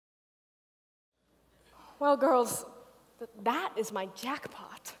Well, girls, that is my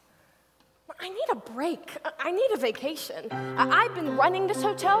jackpot. I need a break. I need a vacation. I've been running this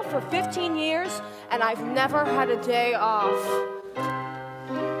hotel for 15 years, and I've never had a day off.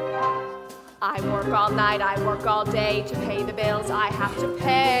 I work all night, I work all day to pay the bills I have to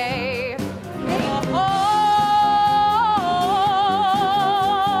pay.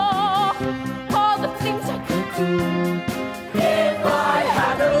 All the things I could do. If I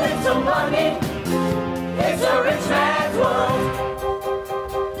had a little money, it's a rich man's world.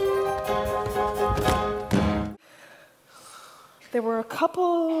 There were a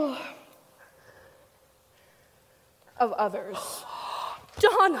couple of others.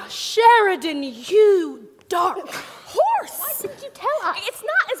 Donna Sheridan, you dark horse! Why didn't you tell us? It's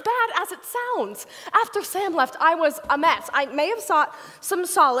not as bad as it sounds. After Sam left, I was a mess. I may have sought some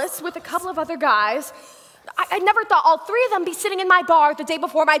solace with a couple of other guys. I never thought all three of them be sitting in my bar the day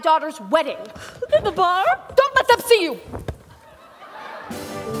before my daughter's wedding. In the bar? Don't let them see you!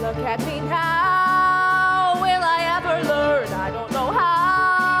 Look at me now. Will I ever learn? I don't know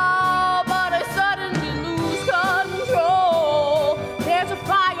how, but I suddenly lose control. There's a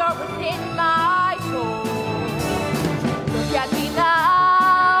fire within my soul. Look at me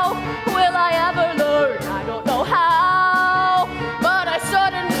now. Will I ever learn? I don't know how, but I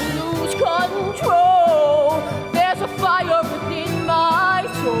suddenly lose control. There's a fire within my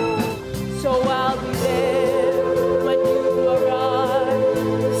soul. So I'll be there when you arrive.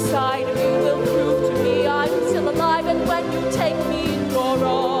 The sight of you will prove to me I'm still alive. And when you take me in your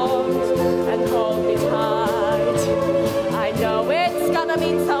arms and hold me tight, I know it's gonna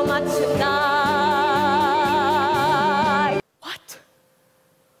mean so much tonight. What?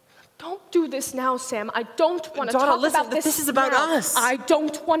 Don't do this now, Sam. I don't want to talk listen, about this. This is about us. I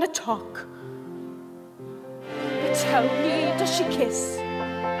don't want to talk. But tell me, does she kiss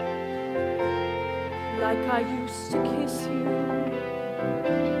like I used to kiss you?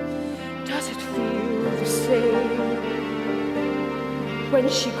 Does it feel the same when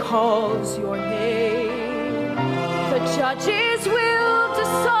she calls your name? The judges will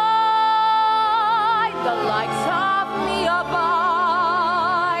decide, the likes of me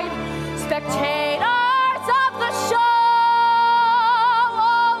abide, spectators of the show,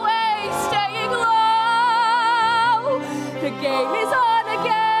 always staying low. The game is on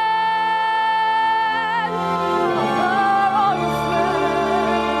again.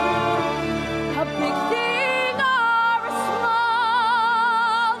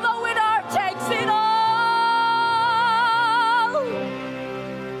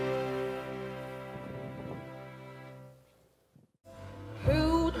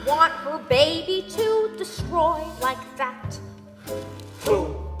 Baby to destroy like that.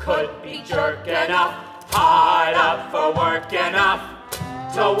 Who could be jerk enough, hard up for work enough,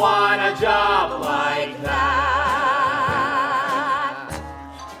 to want a job like that?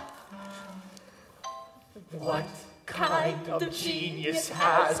 What kind of genius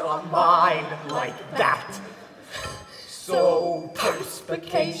has a mind like that? So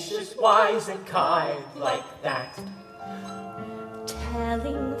perspicacious, wise and kind like that.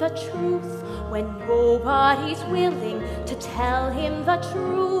 Telling the truth when nobody's willing to tell him the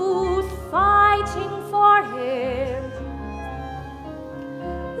truth, fighting for him,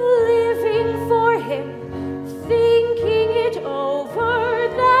 living for him, thinking it over,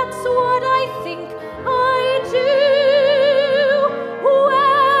 that's what I think I do.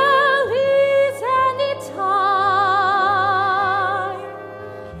 Well, is any time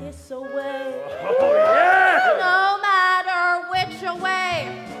kiss away? Oh, yeah! No matter which away,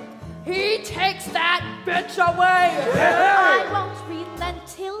 he takes that bitch away. I won't relent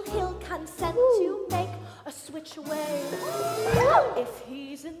till he'll consent to make a switch away. If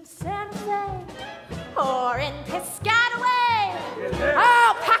he's in Santa Fe or in Piscataway,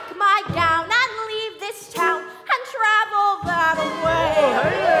 I'll pack my gown and leave this town and travel that way.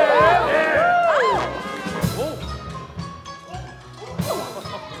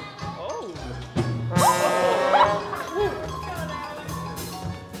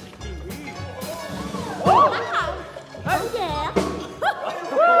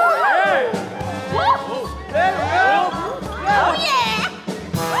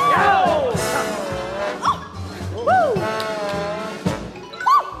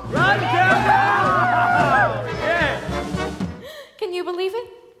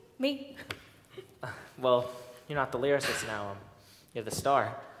 Me? Well, you're not the lyricist now. You're the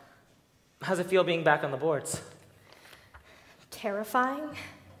star. How's it feel being back on the boards? Terrifying.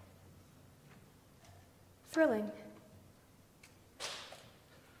 Thrilling.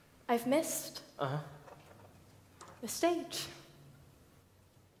 I've missed the stage.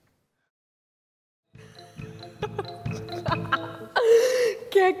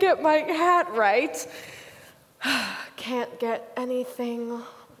 Can't get my hat right. Can't get anything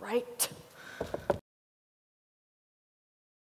right.